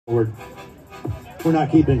We're not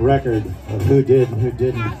keeping record of who did and who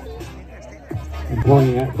didn't, and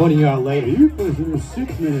pointing you out later. You posted in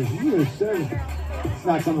 6 minutes. You were 7. It's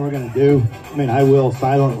not something we're gonna do. I mean, I will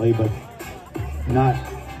silently, but not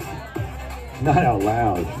out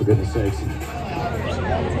loud, for goodness sakes.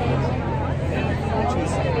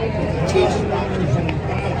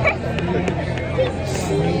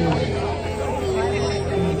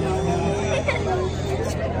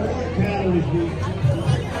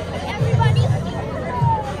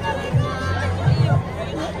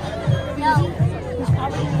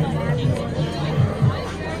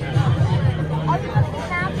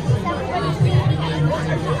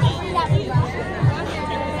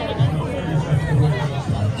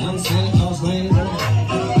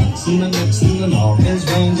 His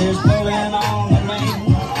rangers pulling on the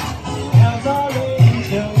rein. Bells are ringing,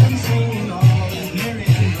 children singing, all is merry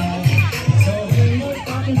and bright. So ring the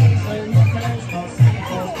stockings and swing the bells, 'cause Santa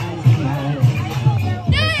Claus comes tonight.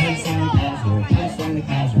 Hey Santa Claus, here comes Santa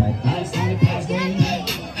Claus, right by Santa Claus Lane.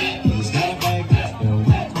 He's got a bag that's filled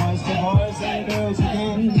with toys for boys and girls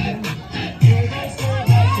again. Hear that sleigh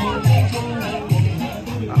bells jingle,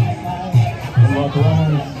 jingle, walk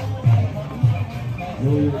around.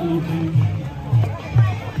 You'll evening.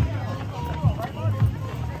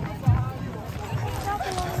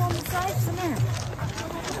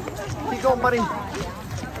 Keep going, buddy.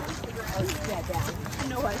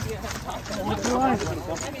 No idea how to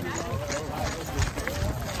talk.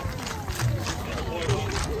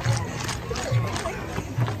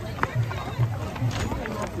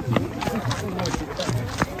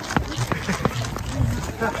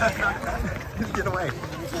 Get away.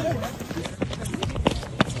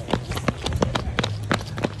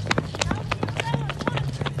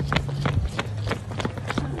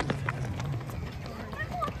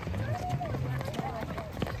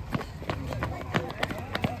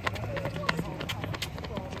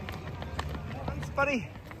 Buddy.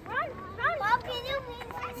 Run, run. Well, can you please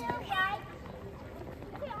okay?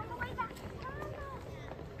 Okay, on the way back.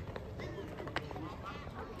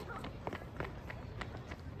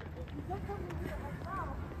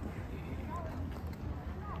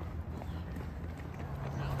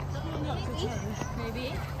 Maybe.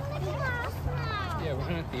 Yeah,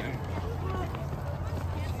 we're at the end.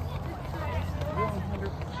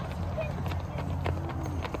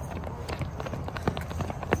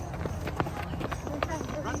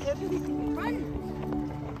 Run!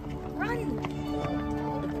 Run!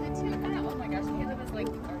 Oh my gosh, he was like.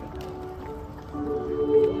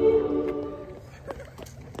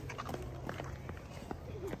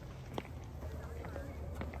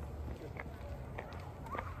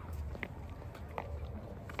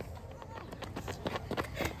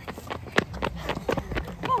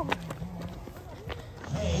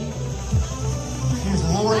 Here's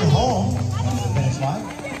Lord Home on the finish line.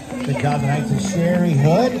 Good job tonight to Sherry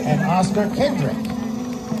Hood and Oscar Kendrick.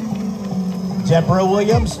 Deborah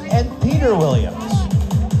Williams and Peter Williams.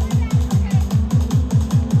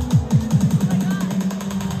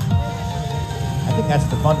 I think that's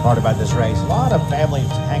the fun part about this race. A lot of families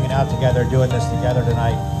hanging out together, doing this together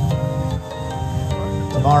tonight.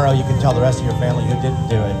 Tomorrow you can tell the rest of your family who didn't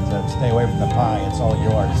do it. Stay away from the pie, it's all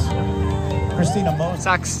yours. Christina Moses.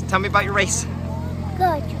 Sox, tell me about your race.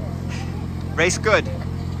 Good. Race good.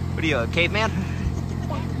 What are you, a caveman?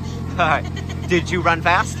 Yeah. All right. Did you run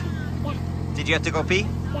fast? Yeah. Did you have to go pee?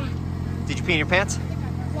 Yeah. Did you pee in your pants?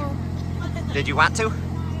 No. Did you want to?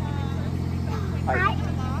 All right.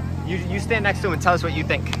 You stand next to him and tell us what you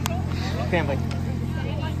think. Family.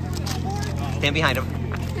 Stand behind him.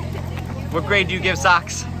 What grade do you give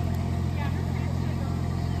Sox?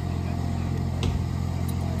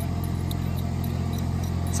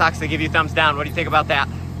 Sox, they give you thumbs down. What do you think about that?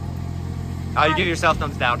 Oh, you give yourself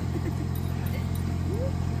thumbs down.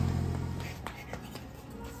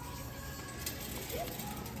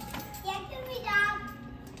 Yeah, give me down.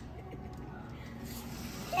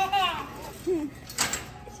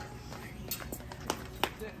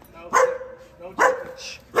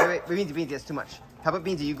 Shh. Wait, Beansy, that's too much. How about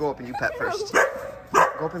Beansy, you go up and you pet first.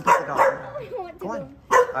 Go up and pet the dog. Go on.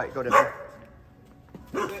 All right, go, Devin.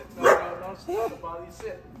 Sit. No, stop, Bobby.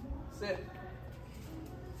 Sit. Sit.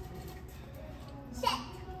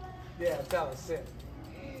 Yeah, tell us, sit.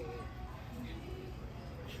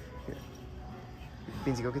 Here.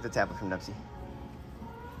 Beansy, go get the tablet from Nupsy.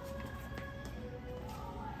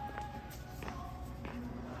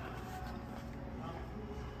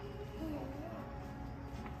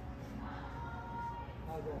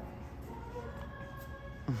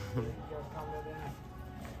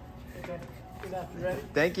 Okay. Good enough. You ready?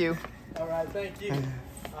 Thank you. All right. Thank you.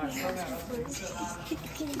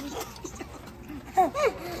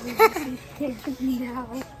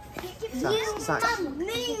 Socks, socks.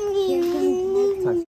 Meow.